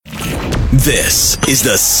This is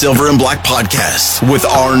the Silver and Black Podcast with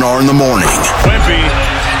R&R in the morning. Wemby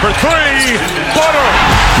for three, butter.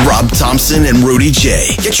 Rob Thompson and Rudy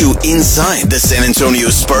J get you inside the San Antonio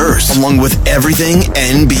Spurs, along with everything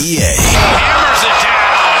NBA. Hammers it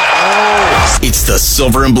down. It's the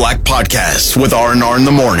Silver and Black Podcast with R&R in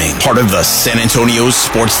the morning, part of the San Antonio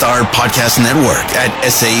Sports Star Podcast Network at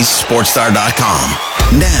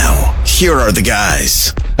sasportstar.com. Now, here are the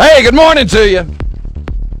guys. Hey, good morning to you.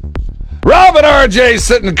 Rob and RJ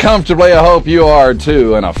sitting comfortably. I hope you are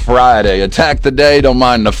too on a Friday. Attack the day, don't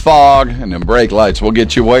mind the fog, and them brake lights will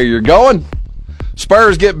get you where you're going.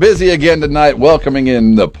 Spurs get busy again tonight, welcoming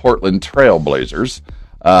in the Portland Trailblazers,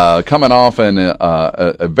 coming off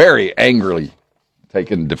a very angrily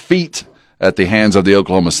taken defeat at the hands of the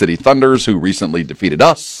Oklahoma City Thunders, who recently defeated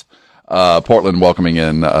us. Portland welcoming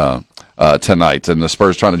in tonight, and the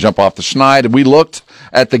Spurs trying to jump off the schneid. We looked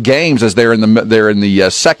at the games as they're in the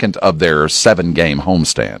second of their 7-game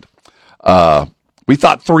homestand. We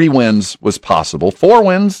thought 3 wins was possible, 4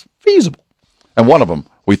 wins feasible, and one of them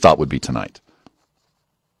we thought would be tonight.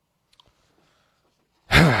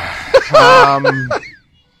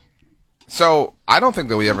 So I don't think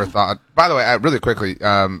that we ever thought. By the way, really quickly,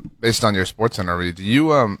 based on your SportsCenter read, do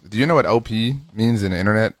you know what OP means in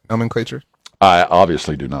internet nomenclature? I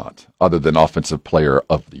obviously do not, other than Offensive Player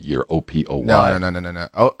of the Year, OPOY. No.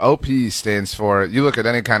 OP stands for, you look at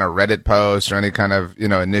any kind of Reddit post or any kind of,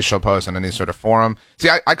 initial post on any sort of forum. See,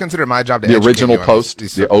 I consider my job to the educate original you on post,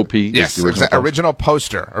 the OP? Yes, the original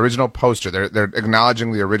post? original poster. They're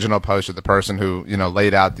acknowledging the original poster, the person who,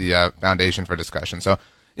 laid out the foundation for discussion. So,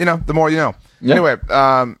 the more you know. Yeah. Anyway,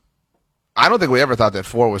 I don't think we ever thought that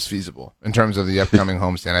 4 was feasible in terms of the upcoming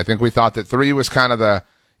homestand. I think we thought that 3 was kind of the,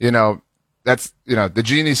 that's, the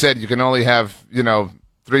genie said you can only have,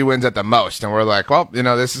 3 wins at the most. And we're like, well,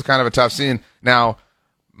 this is kind of a tough scene. Now,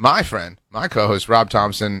 my friend, my co-host, Rob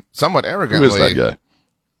Thompson, somewhat arrogantly. Who is that guy?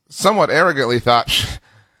 Somewhat arrogantly thought,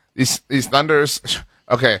 these Thunders,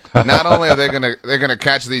 okay, not only are they're gonna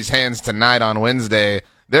catch these hands tonight on Wednesday,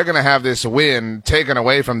 they're gonna have this win taken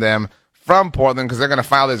away from them from Portland because they're gonna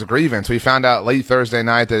file this grievance. We found out late Thursday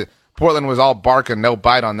night that Portland was all bark and no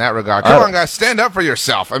bite on that regard. Come on, guys, stand up for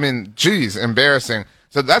yourself. I mean, geez, embarrassing.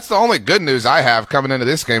 So that's the only good news I have coming into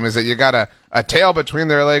this game is that you got a tail between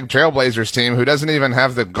their leg Trailblazers team who doesn't even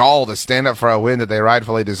have the gall to stand up for a win that they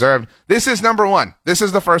rightfully deserved. This is number 1. This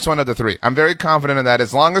is the first one of the 3. I'm very confident in that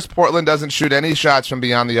as long as Portland doesn't shoot any shots from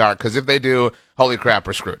beyond the arc, because if they do, holy crap,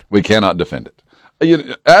 we're screwed. We cannot defend it.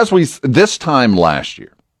 This time last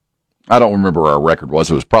year, I don't remember what our record was.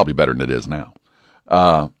 It was probably better than it is now.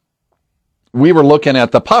 We were looking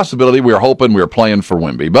at the possibility. We were hoping we were playing for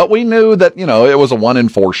Wemby, but we knew that, it was a 1 in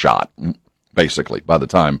 4 shot, basically, by the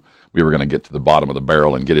time we were going to get to the bottom of the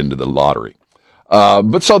barrel and get into the lottery.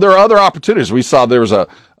 But so there are other opportunities. We saw there was a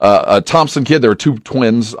Thompson kid. There were 2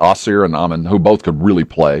 twins, Osir and Amin, who both could really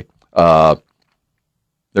play. There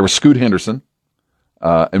was Scott Henderson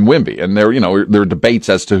and Wemby, and there were debates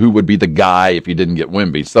as to who would be the guy if you didn't get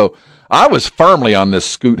Wemby. So I was firmly on this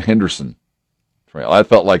Scott Henderson trail. I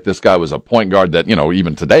felt like this guy was a point guard that,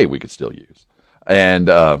 even today we could still use. And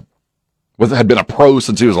had been a pro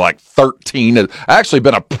since he was like 13. Had actually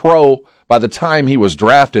been a pro by the time he was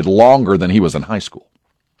drafted longer than he was in high school.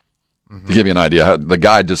 Mm-hmm. To give you an idea, the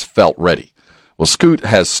guy just felt ready. Well, Scoot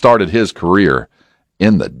has started his career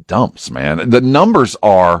in the dumps, man. The numbers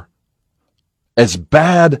are as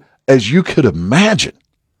bad as you could imagine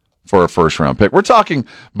for a first-round pick. We're talking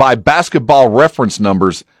by Basketball Reference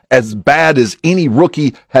numbers as bad as any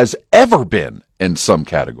rookie has ever been in some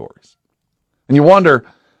categories. And you wonder,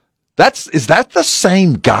 is that the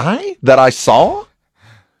same guy that I saw?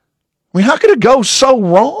 I mean, how could it go so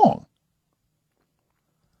wrong?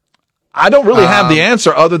 I don't really have the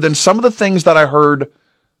answer other than some of the things that I heard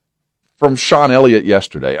from Sean Elliot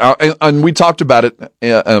yesterday. And we talked about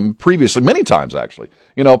it previously, many times actually.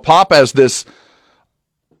 Pop as this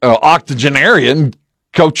octogenarian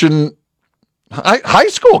coaching high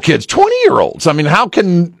school kids, 20-year-olds. I mean, how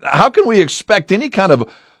can we expect any kind of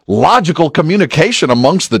logical communication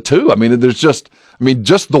amongst the two? I mean, just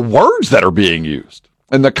the words that are being used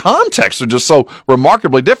and the contexts are just so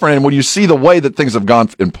remarkably different. And when you see the way that things have gone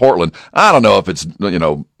in Portland, I don't know if it's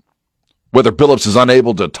whether Billups is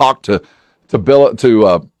unable to talk to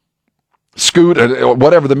Scoot or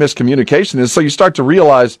whatever the miscommunication is. So you start to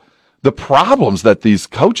realize the problems that these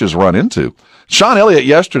coaches run into. Sean Elliott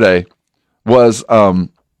yesterday was on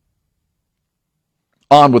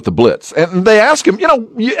with the Blitz. And they ask him,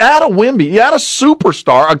 you add a Wemby, you add a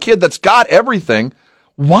superstar, a kid that's got everything.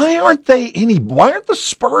 Why aren't the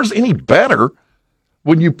Spurs any better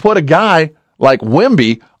when you put a guy like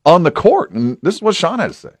Wemby on the court. And this is what Sean had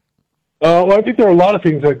to say. Well, I think there are a lot of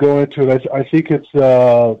things that go into it. I think it's,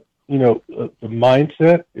 the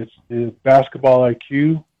mindset. It's the basketball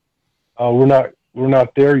IQ. We're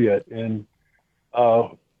not there yet. And,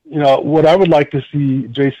 what I would like to see,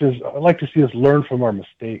 Jason, is I'd like to see us learn from our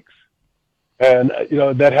mistakes. And,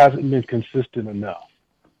 that hasn't been consistent enough,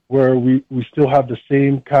 where we still have the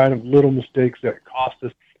same kind of little mistakes that cost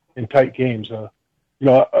us in tight games.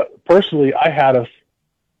 Personally, I had us,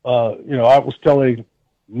 I was telling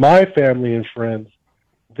my family and friends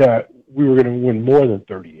that we were going to win more than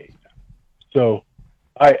 38. So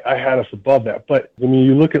I had us above that. But when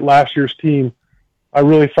you look at last year's team, I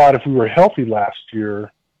really thought if we were healthy last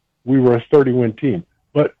year, we were a 30-win team.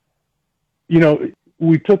 But,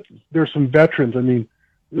 there's some veterans,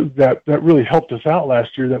 that really helped us out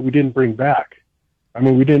last year that we didn't bring back.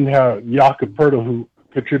 We didn't have Jakob Poeltl, who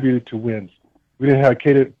contributed to wins. We didn't have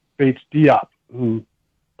Keita Bates-Diop, who,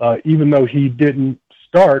 even though he didn't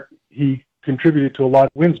start, he contributed to a lot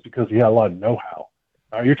of wins because he had a lot of know-how.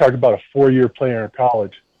 You're talking about a 4-year player in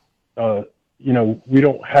college. We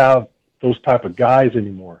don't have those type of guys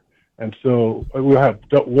anymore. And so we'll have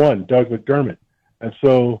Doug McDermott. And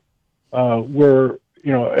so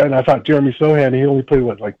and I thought Jeremy Sohan, he only played,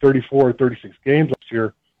 34 or 36 games last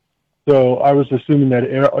year. So I was assuming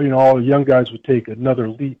that, all the young guys would take another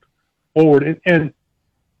leap forward. And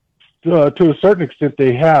to a certain extent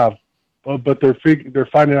they have, but they're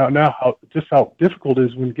finding out now how difficult it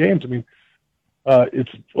is to win games.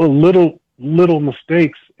 It's little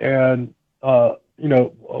mistakes and,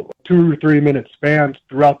 2 or 3 minute spans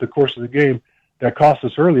throughout the course of the game that cost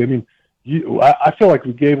us early. I feel like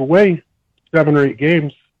we gave away 7 or 8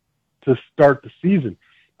 games to start the season.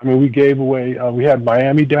 We gave away, we had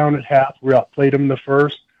Miami down at half. We outplayed them in the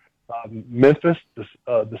first. Memphis,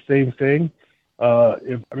 the same thing.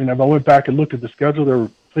 If I went back and looked at the schedule, there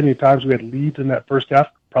were plenty of times we had leads in that first half,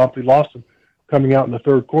 promptly lost them coming out in the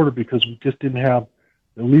third quarter because we just didn't have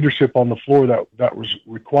the leadership on the floor that was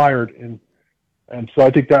required. And so I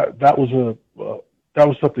think that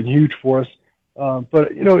was something huge for us.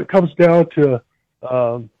 But it comes down to,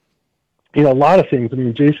 a lot of things.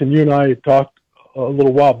 Jason, you and I talked a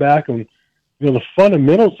little while back on, the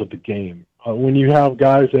fundamentals of the game. When you have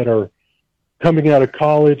guys that are coming out of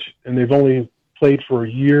college and they've only played for a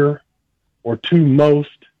year or 2 most,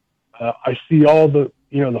 I see all the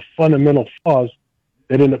fundamental flaws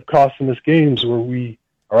that end up costing us games where we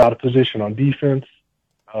are out of position on defense,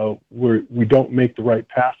 where we don't make the right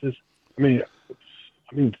passes.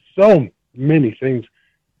 So many things.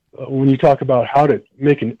 When you talk about how to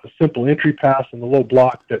make a simple entry pass in the low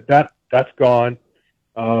block, that's gone.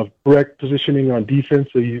 Correct positioning on defense,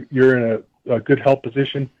 so you're in a good help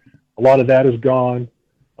position. A lot of that is gone.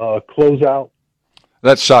 Closeout.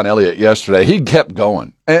 That's Sean Elliot yesterday. He kept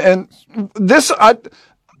going, and this,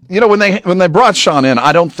 when they brought Sean in,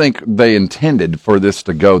 I don't think they intended for this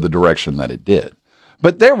to go the direction that it did.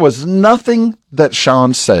 But there was nothing that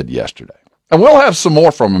Sean said yesterday, and we'll have some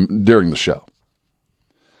more from him during the show,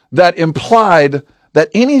 that implied that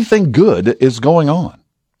anything good is going on.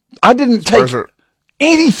 I didn't take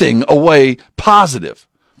anything away positive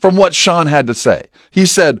from what Sean had to say. He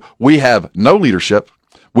said, we have no leadership.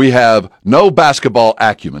 We have no basketball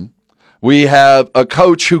acumen. We have a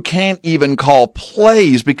coach who can't even call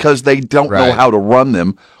plays because they don't know how to run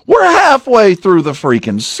them. We're halfway through the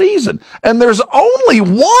freaking season, and there's only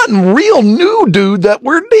one real new dude that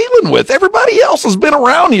we're dealing with. Everybody else has been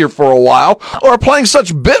around here for a while or are playing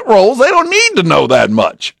such bit roles, they don't need to know that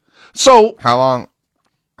much. So How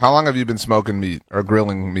long have you been smoking meat or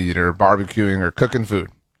grilling meat or barbecuing or cooking food?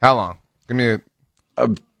 How long? Give me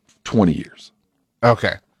 20 years.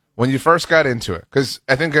 Okay. When you first got into it, because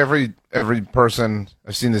I think every person,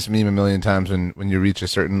 I've seen this meme a million times, when you reach a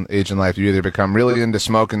certain age in life, you either become really into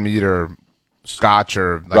smoking meat or scotch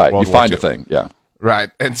or right, World you War find II. a thing, yeah.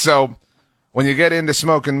 Right. And so when you get into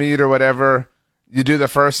smoking meat or whatever, you do the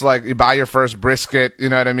first, you buy your first brisket, you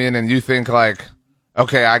know what I mean? And you think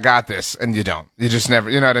okay, I got this. And you don't. You just never,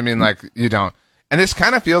 you know what I mean? You don't. And this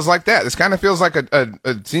kind of feels like that. This kind of feels like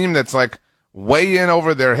a team that's way in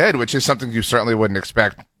over their head, which is something you certainly wouldn't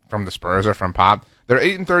expect from the Spurs or from Pop. They're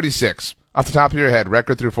 8-36 off the top of your head,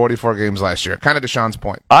 record through 44 games last year. Kind of to Sean's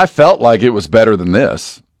point. I felt like it was better than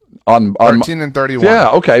this. On 13-31. Yeah,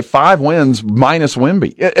 okay, 5 wins minus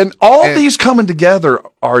Wemby. And these coming together,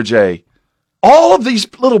 RJ, all of these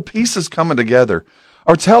little pieces coming together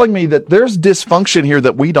are telling me that there's dysfunction here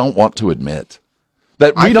that we don't want to admit.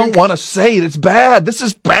 That we don't want to say it's bad. This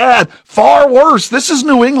is bad. Far worse. This is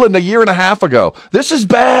New England a year and a half ago. This is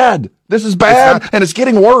bad. This is bad, and it's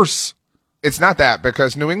getting worse. it's not that,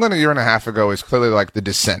 because New England a year and a half ago is clearly like the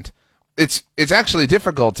descent. It's actually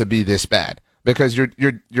difficult to be this bad because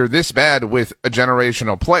you're this bad with a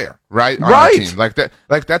generational player, right? On Right. your team.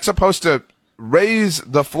 Like that's supposed to raise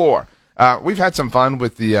the floor. We've had some fun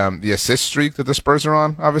with the assist streak that the Spurs are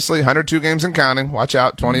on. Obviously, 102 games and counting. Watch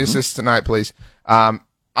out, 20 assists tonight, please.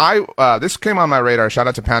 This came on my radar. Shout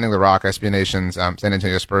out to Pounding the Rock, SB Nation's San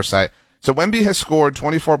Antonio Spurs site. So Wemby has scored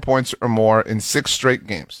 24 points or more in 6 straight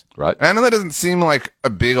games. Right. And I know that doesn't seem like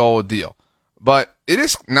a big old deal, but it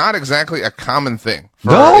is not exactly a common thing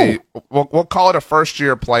for we'll call it a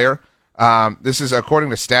first-year player. This is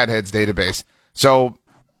according to StatHead's database. So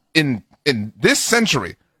in this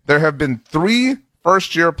century, there have been 3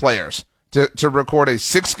 first-year players to record a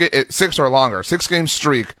 6 or longer 6-game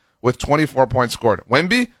streak with 24 points scored.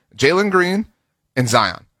 Wemby, Jalen Green, and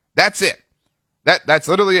Zion. That's it. That's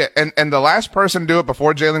literally it. And the last person to do it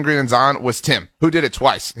before Jalen Green and Zion was Tim, who did it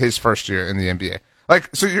twice his first year in the NBA. Like,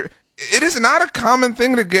 so it is not a common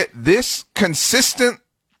thing to get this consistently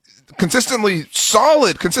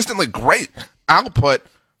solid, consistently great output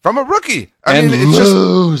from a rookie. I mean,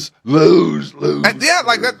 it's lose. And yeah,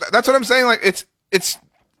 like that's what I'm saying. Like it's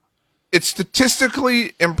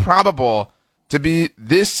statistically improbable to be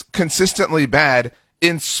this consistently bad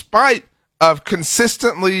in spite of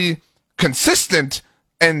consistent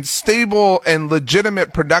and stable and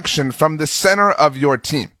legitimate production from the center of your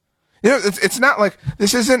team. You know, it's not like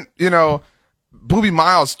this isn't, Booby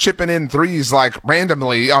Miles chipping in threes like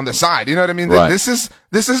randomly on the side. You know what I mean? Right. This is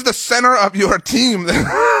the center of your team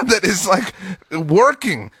that is like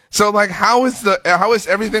working. So like, how is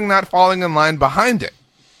everything not falling in line behind it?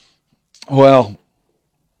 Well,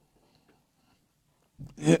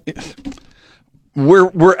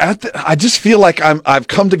 we're at I just feel like I've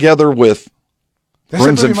come together with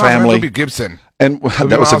friends and family. Booby Gibson. And Booby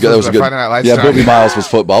that was a Miles good. Friday Night Lights Yeah, time. Booby Miles was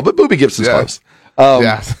football, but Booby Gibson's close.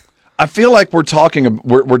 Yeah. I feel like we're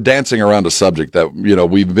dancing around a subject that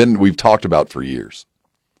we've talked about for years.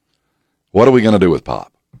 What are we going to do with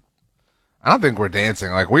Pop? I don't think we're dancing.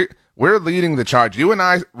 Like we're leading the charge. You and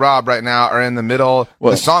I, Rob, right now are in the middle.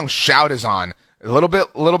 The song "Shout" is on a little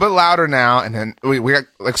bit louder now, and then we got,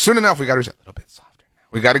 like, soon enough we got to a little bit softer now.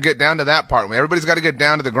 We got to get down to that part. Everybody's got to get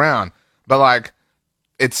down to the ground. But like,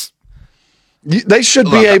 They should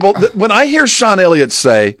be able. When I hear Sean Elliott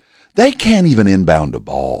say they can't even inbound a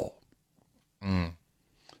ball,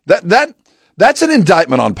 that's an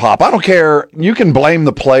indictment on Pop. I don't care. You can blame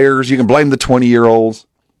the players. You can blame the 20-year-olds.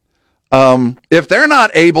 If they're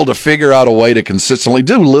not able to figure out a way to consistently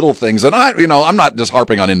do little things, and I'm not just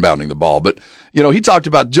harping on inbounding the ball, but he talked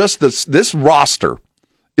about just this roster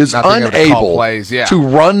is unable to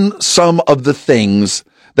run some of the things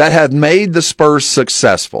that have made the Spurs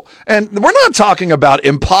successful. And we're not talking about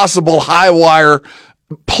impossible high wire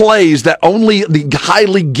plays that only the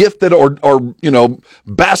highly gifted or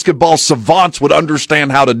basketball savants would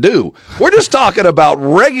understand how to do. We're just talking about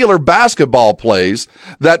regular basketball plays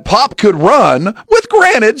that Pop could run with,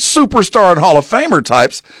 granted, superstar and Hall of Famer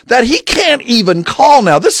types that he can't even call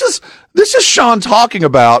now. This is Sean talking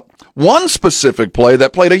about one specific play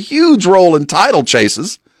that played a huge role in title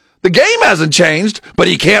chases. The game hasn't changed, but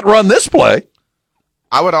he can't run this play.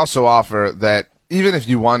 I would also offer that even if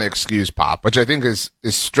you want to excuse Pop, which I think is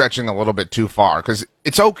stretching a little bit too far, because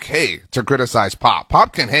it's okay to criticize Pop.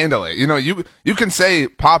 Pop can handle it. You can say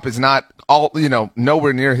Pop is not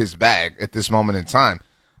nowhere near his bag at this moment in time.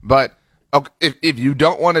 But if you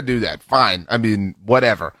don't want to do that, fine. I mean,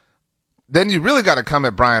 whatever. Then you really got to come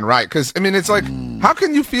at Brian Wright, because it's like, how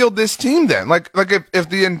can you field this team then? Like if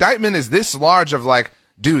the indictment is this large of like,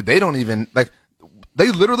 dude, they don't even they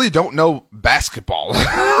literally don't know basketball.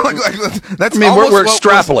 That's we're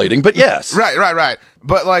extrapolating, but yes. Right.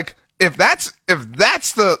 But like, if that's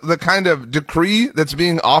the kind of decree that's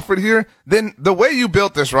being offered here, then the way you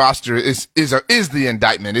built this roster is the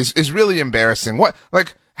indictment is really embarrassing. What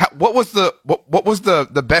was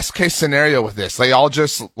the best case scenario with this? They all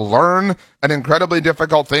just learn an incredibly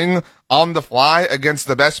difficult thing on the fly against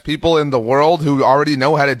the best people in the world who already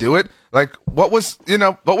know how to do it. Like, what was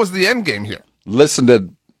the end game here? Listen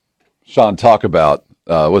to Sean talk about,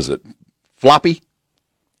 was it floppy?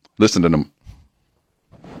 Listen to him.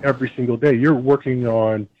 Every single day, you're working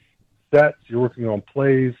on sets, you're working on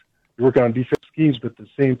plays, you're working on defensive schemes, but at the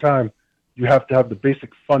same time, you have to have the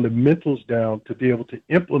basic fundamentals down to be able to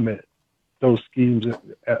implement those schemes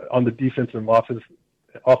on the defensive and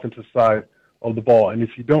offensive side of the ball. And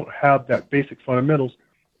if you don't have that basic fundamentals,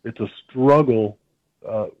 it's a struggle,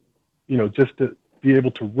 just to be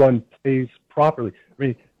able to run plays properly. I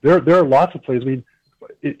mean, there are lots of plays. I mean,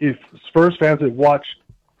 if Spurs fans have watched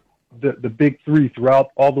the big three throughout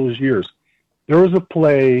all those years, there was a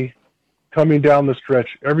play coming down the stretch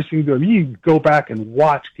every single game. You can go back and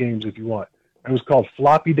watch games if you want. It was called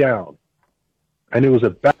floppy down. And it was a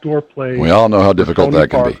backdoor play. We all know how difficult that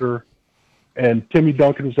can be. And Timmy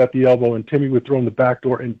Duncan was at the elbow, and Timmy would throw in the back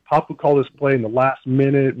door, and Pop would call this play in the last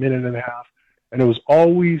minute and a half, and it was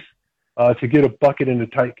always to get a bucket in a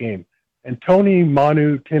tight game. And Tony,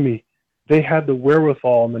 Manu, Timmy, they had the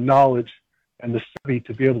wherewithal and the knowledge and the savvy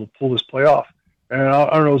to be able to pull this play off. And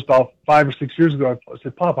I don't know, it was about 5 or 6 years ago, I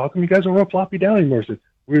said, Pop, how come you guys don't run floppy down anymore? I said,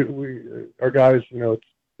 our guys,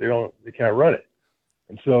 they can't run it.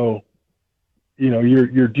 And so,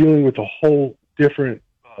 you're dealing with a whole different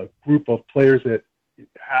group of players that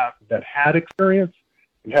had experience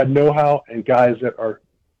and had know-how, and guys that are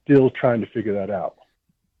still trying to figure that out.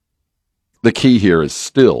 The key here is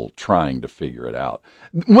still trying to figure it out.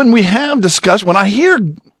 When we have discussion, when I hear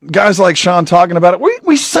guys like Sean talking about it,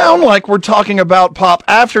 we sound like we're talking about Pop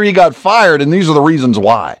after he got fired, and these are the reasons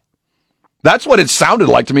why. That's what it sounded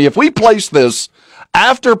like to me. If we place this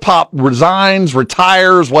after Pop resigns,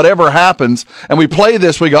 retires, whatever happens, and we play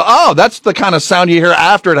this, we go, oh, that's the kind of sound you hear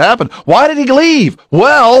after it happened. Why did he leave?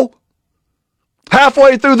 Well,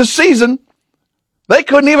 halfway through the season, they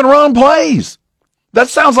couldn't even run plays. That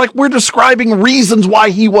sounds like we're describing reasons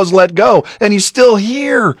why he was let go, and he's still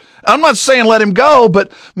here. I'm not saying let him go,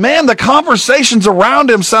 but, man, the conversations around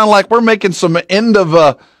him sound like we're making some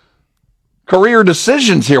end-of-career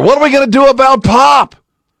decisions here. What are we going to do about Pop?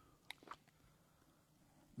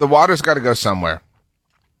 The water's got to go somewhere.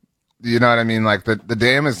 You know what I mean? Like the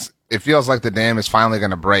dam it feels like the dam is finally going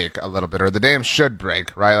to break a little bit, or the dam should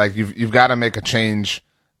break, right? Like you've got to make a change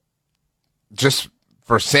just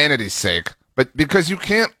for sanity's sake, but because you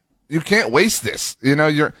can't waste this.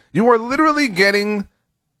 You are literally getting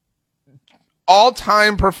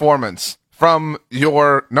all-time performance from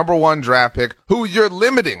your number one draft pick, who you're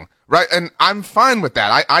limiting, right? And I'm fine with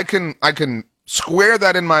that. I can square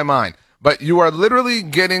that in my mind. But you are literally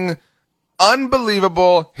getting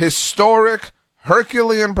unbelievable, historic,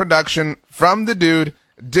 Herculean production from the dude,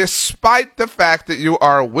 despite the fact that you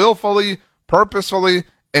are willfully, purposefully,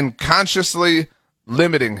 and consciously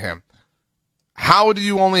limiting him. How do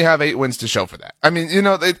you only have 8 wins to show for that? I mean,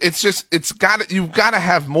 you've got to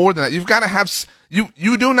have more than that. You've got to have,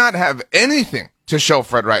 you do not have anything to show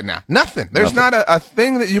for it right now. Nothing. There's not a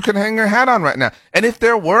thing that you can hang your hat on right now. And if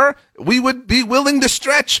there were, we would be willing to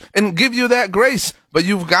stretch and give you that grace. But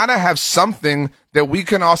you've got to have something that we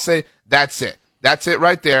can all say, that's it. That's it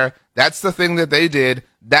right there. That's the thing that they did.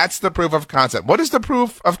 That's the proof of concept. What is the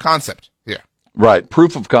proof of concept here? Right.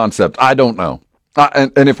 Proof of concept. I don't know.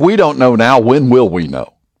 And if we don't know now, when will we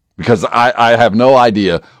know? Because I have no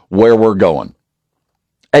idea where we're going.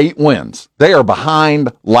 8 wins. They are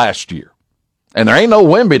behind last year. And there ain't no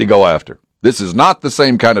Wemby to go after. This is not the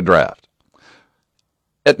same kind of draft.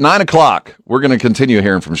 At 9 o'clock, we're going to continue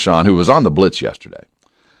hearing from Sean, who was on the Blitz yesterday.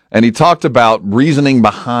 And he talked about reasoning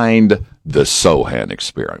behind the Sohan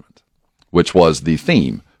experiment, which was the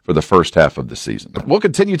theme for the first half of the season. We'll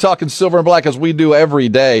continue talking silver and black as we do every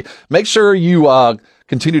day. Make sure you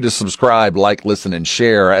continue to subscribe, like, listen, and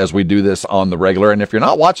share as we do this on the regular. And if you're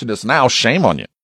not watching this now, shame on you.